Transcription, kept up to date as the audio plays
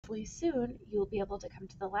hopefully soon you'll be able to come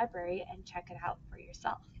to the library and check it out for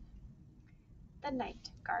yourself. The Night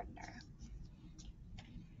Gardener.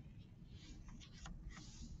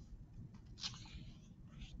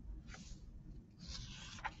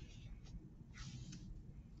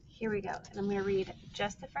 Here we go, and I'm going to read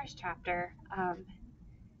just the first chapter,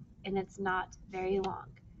 and it's not very long,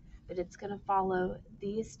 but it's going to follow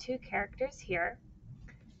these two characters here,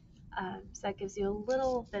 so that gives you a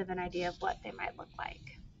little bit of an idea of what they might look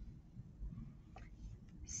like.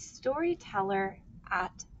 Storyteller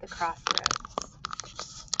at the Crossroads.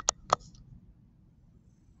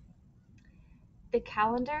 The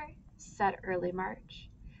calendar said early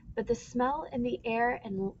March, but the smell in the air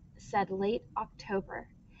said late October.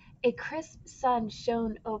 A crisp sun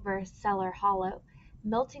shone over Cellar Hollow,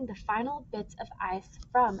 melting the final bits of ice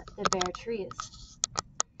from the bare trees.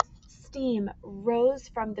 Steam rose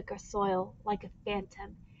from the soil like a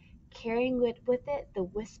phantom, carrying with it the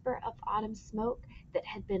whisper of autumn smoke that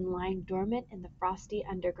had been lying dormant in the frosty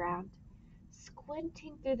underground.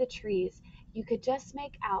 Squinting through the trees, you could just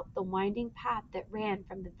make out the winding path that ran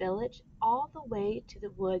from the village all the way to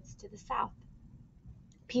the woods to the south.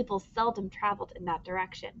 People seldom traveled in that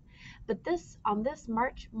direction, but on this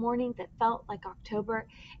March morning that felt like October,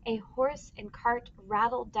 a horse and cart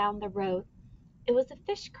rattled down the road. It was a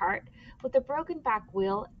fish cart with a broken back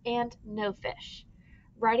wheel and no fish.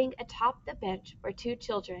 Riding atop the bench were two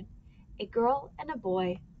children, a girl and a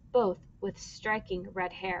boy, both with striking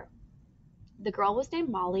red hair. The girl was named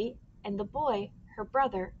Molly, and the boy, her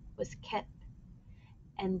brother, was Kip.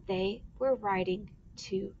 And they were riding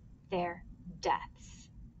to their deaths.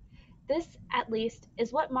 This, at least,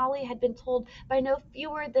 is what Molly had been told by no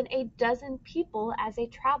fewer than a dozen people as they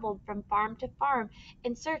traveled from farm to farm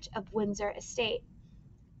in search of Windsor Estate.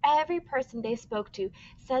 Every person they spoke to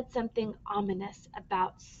said something ominous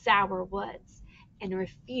about sour woods and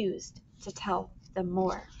refused to tell them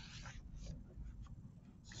more.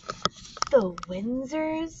 "The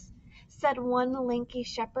Windsors?" said one lanky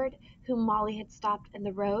shepherd whom Molly had stopped in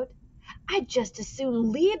the road. "I'd just as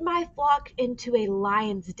soon lead my flock into a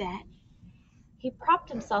lion's den." He propped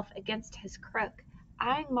himself against his crook,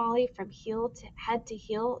 eyeing Molly from head to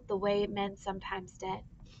heel the way men sometimes did.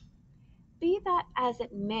 "Be that as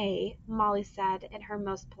it may," Molly said in her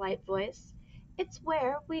most polite voice, "it's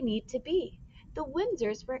where we need to be. The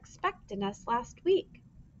Windsors were expecting us last week."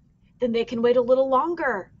 "Then they can wait a little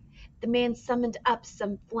longer." The man summoned up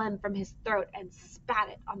some phlegm from his throat and spat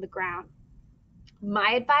it on the ground.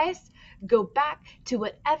 "My advice? Go back to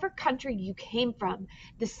whatever country you came from.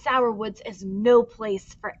 The Sour Woods is no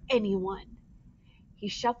place for anyone." He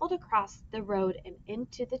shuffled across the road and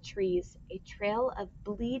into the trees, a trail of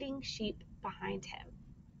bleating sheep behind him.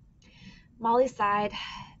 Molly sighed.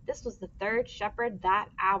 This was the third shepherd that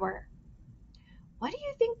hour. "What do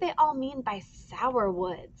you think they all mean by sour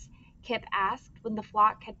woods?" Kip asked when the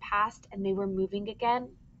flock had passed and they were moving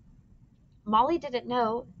again. Molly didn't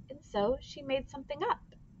know, and so she made something up.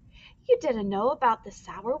 "You didn't know about the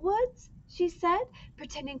sour woods?" she said,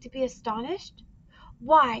 pretending to be astonished.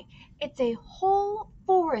 "Why, it's a whole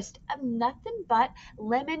forest of nothing but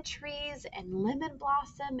lemon trees and lemon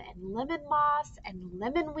blossom and lemon moss and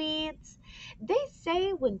lemon weeds. They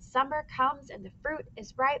say when summer comes and the fruit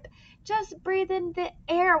is ripe, just breathing the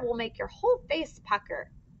air will make your whole face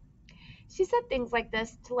pucker." She said things like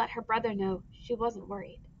this to let her brother know she wasn't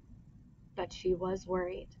worried. But she was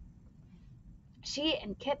worried. She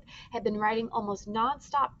and Kip had been riding almost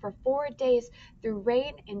nonstop for 4 days through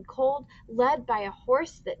rain and cold, led by a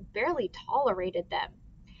horse that barely tolerated them,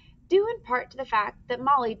 due in part to the fact that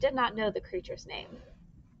Molly did not know the creature's name.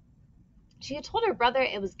 She had told her brother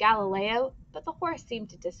it was Galileo, but the horse seemed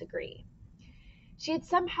to disagree. She had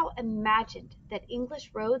somehow imagined that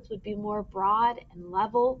English roads would be more broad and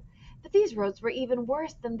level, but these roads were even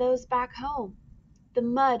worse than those back home. The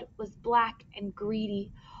mud was black and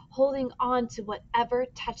greedy, holding on to whatever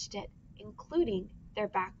touched it, including their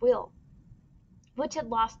back wheel, which had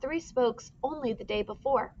lost 3 spokes only the day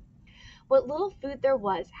before. What little food there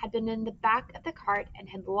was had been in the back of the cart and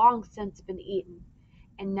had long since been eaten,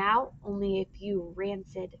 and now only a few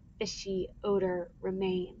rancid, fishy odor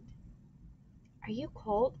remained. "Are you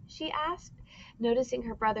cold?" she asked, noticing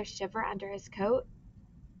her brother shiver under his coat.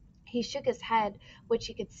 He shook his head, which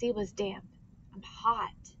she could see was damp. "I'm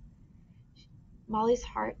hot." Molly's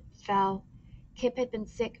heart fell. Kip had been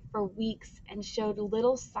sick for weeks and showed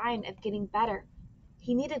little sign of getting better.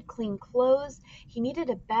 He needed clean clothes, he needed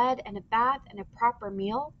a bed and a bath and a proper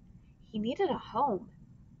meal. He needed a home.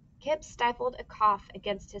 Kip stifled a cough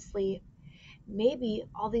against his sleeve. "Maybe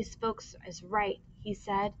all these folks is right," he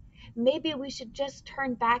said. "Maybe we should just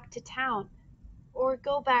turn back to town." or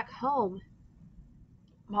go back home.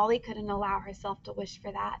 Molly couldn't allow herself to wish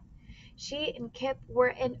for that. She and Kip were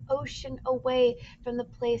an ocean away from the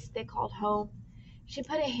place they called home. She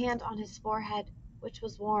put a hand on his forehead, which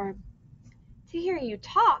was warm. To hear you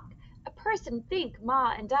talk, a person think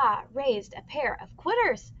Ma and Da raised a pair of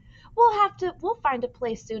quitters. We'll find a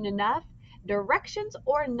place soon enough, directions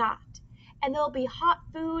or not, and there'll be hot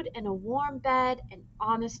food and a warm bed and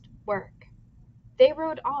honest work. They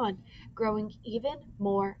rode on, growing even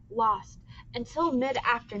more lost, until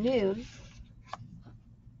mid-afternoon,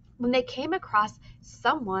 when they came across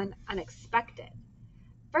someone unexpected.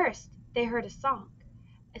 First, they heard a song,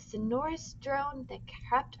 a sonorous drone that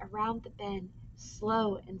crept around the bend,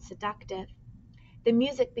 slow and seductive. The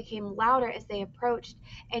music became louder as they approached,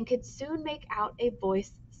 and could soon make out a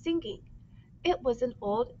voice singing. It was an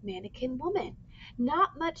old mannequin woman,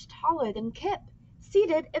 not much taller than Kip,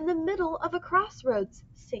 seated in the middle of a crossroads,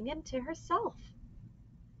 singing to herself.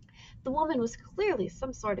 The woman was clearly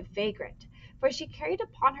some sort of vagrant, for she carried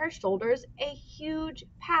upon her shoulders a huge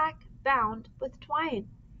pack bound with twine.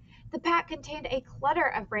 The pack contained a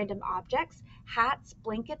clutter of random objects, hats,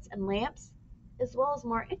 blankets, and lamps, as well as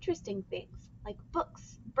more interesting things like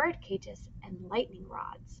books, bird cages, and lightning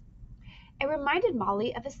rods. It reminded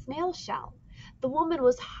Molly of a snail shell. The woman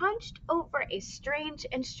was hunched over a strange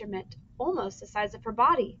instrument, almost the size of her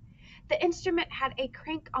body. The instrument had a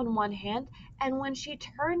crank on one hand, and when she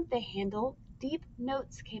turned the handle, deep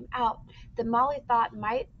notes came out that Molly thought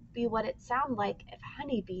might be what it sounded like if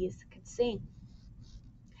honeybees could sing.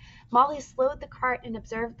 Molly slowed the cart and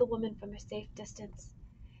observed the woman from a safe distance.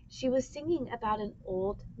 She was singing about an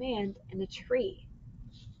old man in a tree.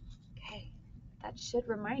 Okay, that should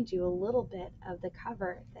remind you a little bit of the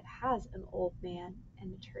cover that has an old man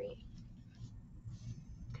and a tree.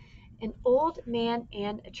 An old man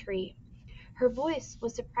and a tree. Her voice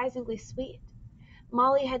was surprisingly sweet.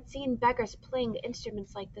 Molly had seen beggars playing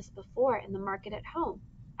instruments like this before in the market at home.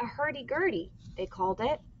 A hurdy-gurdy, they called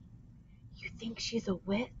it. You think she's a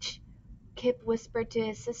witch? Kip whispered to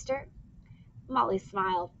his sister. Molly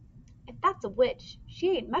smiled. If that's a witch,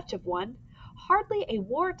 she ain't much of one. Hardly a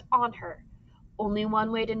wart on her. Only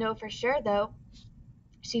one way to know for sure, though.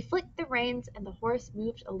 She flicked the reins and the horse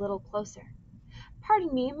moved a little closer.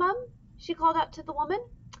 Pardon me, Mum, she called out to the woman.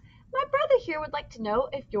 My brother here would like to know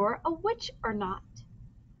if you're a witch or not.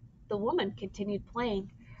 The woman continued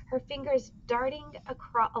playing, her fingers darting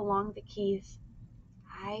along the keys.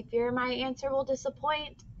 I fear my answer will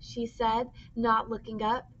disappoint, she said, not looking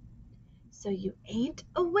up. So you ain't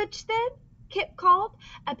a witch then? Kip called,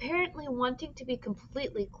 apparently wanting to be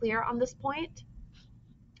completely clear on this point.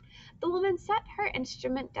 The woman set her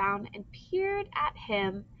instrument down and peered at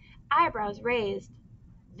him, eyebrows raised.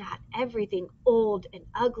 Not everything old and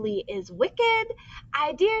ugly is wicked.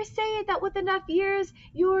 I dare say that with enough years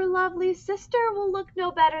your lovely sister will look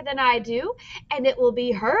no better than I do, and it will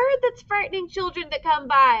be her that's frightening children that come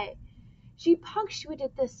by. She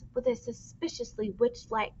punctuated this with a suspiciously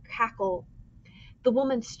witch-like cackle. The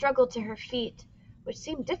woman struggled to her feet, which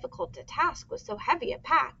seemed difficult to task with so heavy a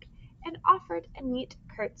pack, and offered a neat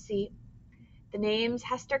curtsy. The name's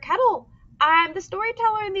Hester Kettle. I'm the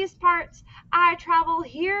storyteller in these parts. I travel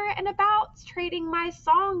here and about, trading my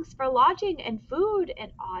songs for lodging and food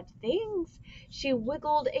and odd things. She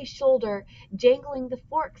wiggled a shoulder, jangling the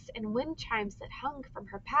forks and wind chimes that hung from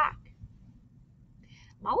her pack.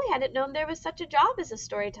 Molly hadn't known there was such a job as a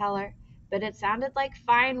storyteller, but it sounded like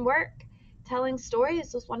fine work. Telling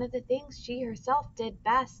stories was one of the things she herself did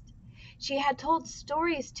best. She had told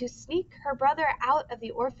stories to sneak her brother out of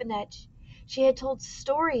the orphanage. She had told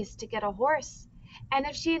stories to get a horse. And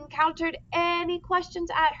if she encountered any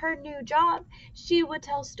questions at her new job, she would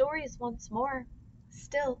tell stories once more.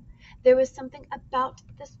 Still, there was something about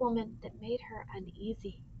this woman that made her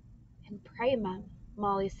uneasy. And pray, Mum,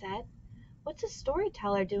 Molly said, what's a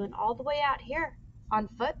storyteller doing all the way out here? On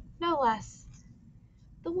foot, no less.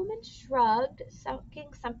 The woman shrugged,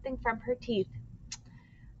 sucking something from her teeth.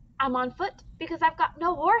 I'm on foot because I've got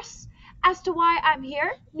no horse. As to why I'm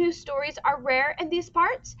here, new stories are rare in these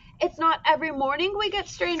parts. It's not every morning we get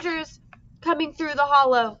strangers coming through the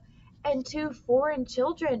hollow. And two foreign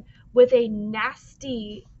children with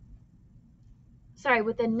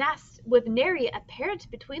nary a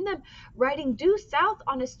parent between them, riding due south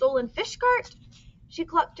on a stolen fish cart. She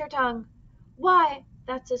clucked her tongue. Why,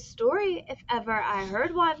 that's a story if ever I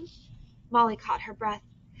heard one. Molly caught her breath.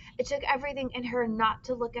 It took everything in her not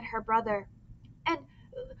to look at her brother. And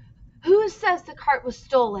who says the cart was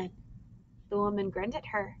stolen? The woman grinned at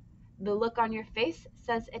her. The look on your face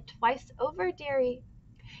says it twice over, dearie.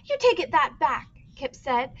 You take it that back, Kip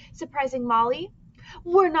said, surprising Molly.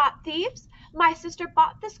 We're not thieves. My sister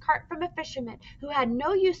bought this cart from a fisherman who had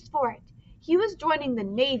no use for it. He was joining the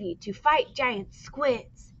Navy to fight giant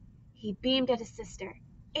squids." He beamed at his sister.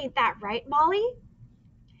 "Ain't that right, Molly?"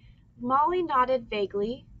 Molly nodded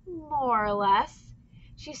vaguely. "More or less."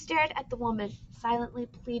 She stared at the woman, silently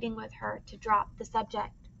pleading with her to drop the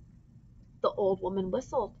subject. The old woman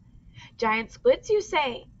whistled. "Giant squids, you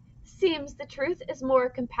say? Seems the truth is more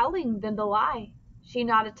compelling than the lie." She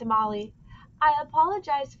nodded to Molly. "I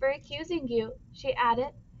apologize for accusing you," she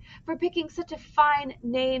added, "for picking such a fine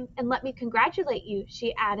name, and let me congratulate you,"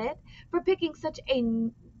 she added, "for picking such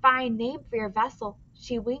a fine name for your vessel."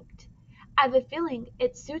 She winked. "I've a feeling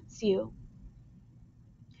it suits you."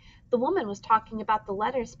 The woman was talking about the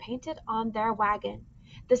letters painted on their wagon.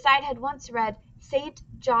 The side had once read "St.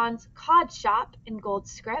 John's Cod Shop" in gold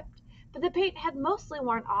script, but the paint had mostly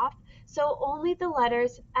worn off, so only the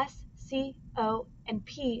letters S, C, O, and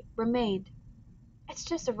P remained. "It's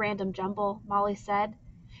just a random jumble," Molly said.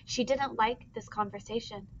 She didn't like this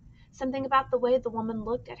conversation. Something about the way the woman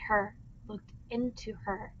looked at her, looked into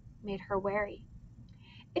her, made her wary.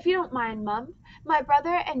 "If you don't mind, Mum, my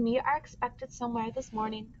brother and me are expected somewhere this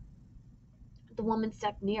morning." The woman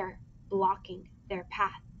stepped nearer, blocking their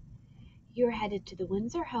path. "You're headed to the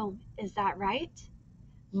Windsor home, is that right?"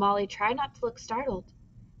 Molly tried not to look startled.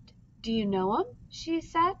 "Do you know him?" she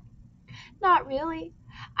said. "Not really.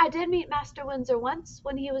 I did meet Master Windsor once,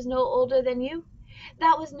 when he was no older than you.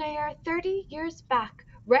 That was near 30 years back,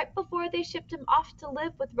 right before they shipped him off to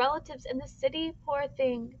live with relatives in the city, poor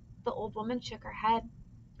thing." The old woman shook her head.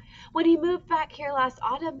 "When he moved back here last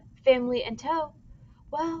autumn, family in tow,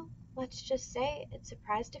 well, let's just say it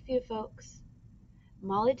surprised a few folks."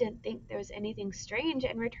 Molly didn't think there was anything strange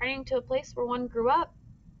in returning to a place where one grew up.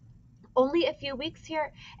 Only a few weeks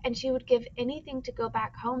here, and she would give anything to go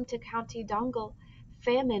back home to County Donegal,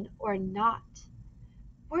 famine or not.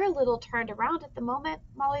 "We're a little turned around at the moment,"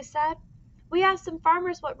 Molly said. "We asked some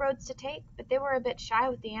farmers what roads to take, but they were a bit shy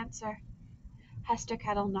with the answer." Hester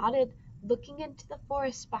Kettle nodded, looking into the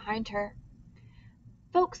forest behind her.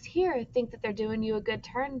 "Folks here think that they're doing you a good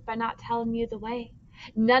turn by not telling you the way.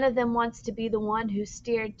 None of them wants to be the one who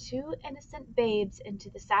steered two innocent babes into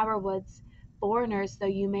the sour woods, foreigners though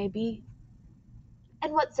you may be."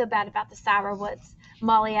 "And what's so bad about the sour woods?"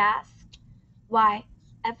 Molly asked. "Why,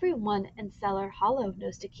 every one in Cellar Hollow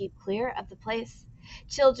knows to keep clear of the place.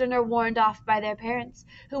 Children are warned off by their parents,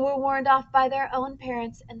 who were warned off by their own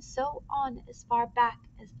parents, and so on as far back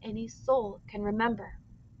as any soul can remember."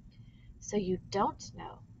 "So you don't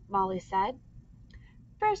know," Molly said.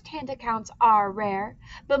 "First-hand accounts are rare,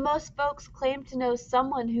 but most folks claim to know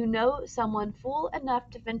someone who knows someone fool enough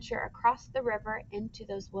to venture across the river into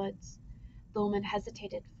those woods." The woman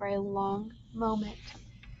hesitated for a long moment,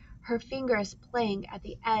 her fingers playing at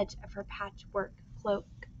the edge of her patchwork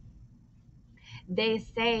cloak. "They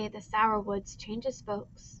say the sour woods changes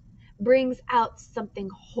folks, brings out something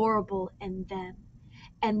horrible in them.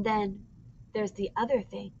 And then there's the other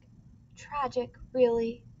thing. Tragic,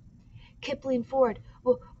 really." Kip leaned forward.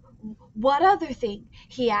 "What other thing?"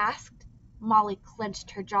 he asked. Molly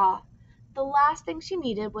clenched her jaw. The last thing she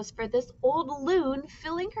needed was for this old loon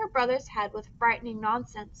filling her brother's head with frightening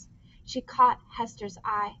nonsense. She caught Hester's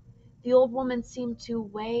eye. The old woman seemed to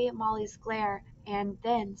weigh Molly's glare and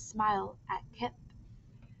then smile at Kip.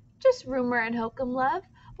 "Just rumor and hokum, love.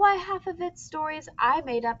 Why, half of it's stories I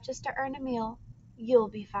made up just to earn a meal. You'll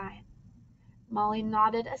be fine." Molly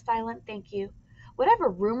nodded a silent thank you. Whatever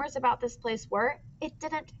rumors about this place were, it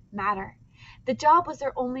didn't matter. The job was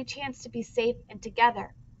their only chance to be safe and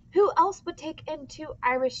together. Who else would take in two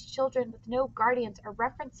Irish children with no guardians or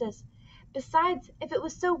references? Besides, if it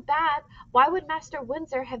was so bad, why would Master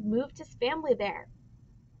Windsor have moved his family there?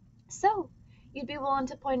 "So, you'd be willing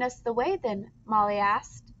to point us the way, then?" Molly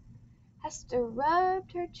asked. Hester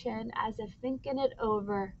rubbed her chin as if thinking it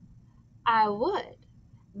over. "I would,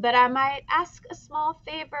 but I might ask a small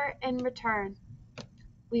favor in return."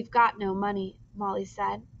 "We've got no money," Molly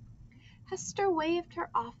said. Hester waved her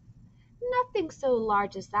off. "Nothing so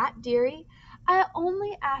large as that, dearie. I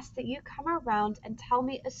only ask that you come around and tell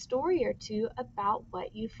me a story or two about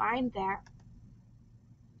what you find there."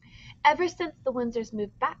 Ever since the Windsors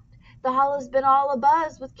moved back, the Hollow's been all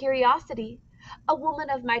abuzz with curiosity. A woman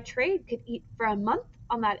of my trade could eat for a month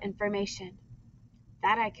on that information."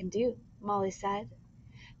 "That I can do," Molly said.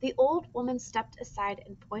 The old woman stepped aside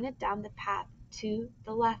and pointed down the path to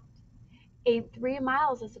the left. "Ain't 3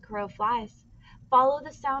 miles as the crow flies. Follow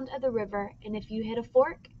the sound of the river, and if you hit a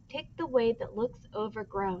fork, take the way that looks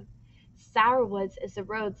overgrown. Sour Woods is the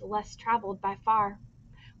road's less traveled by far.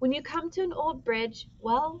 When you come to an old bridge,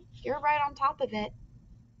 well, you're right on top of it."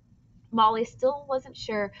 Molly still wasn't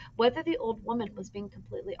sure whether the old woman was being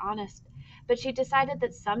completely honest, but she decided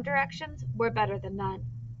that some directions were better than none.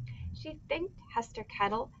 She thanked Hester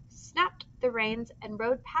Kettle, snapped the reins, and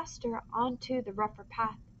rode past her onto the rougher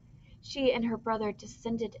path. She and her brother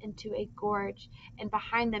descended into a gorge, and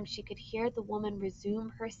behind them she could hear the woman resume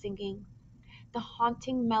her singing. The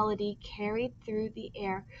haunting melody carried through the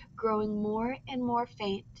air, growing more and more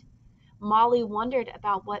faint. Molly wondered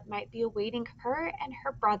about what might be awaiting her and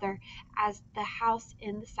her brother as the house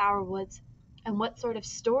in the Sour Woods, and what sort of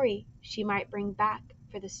story she might bring back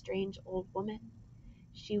for the strange old woman.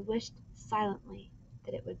 She wished silently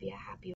that it would be a happy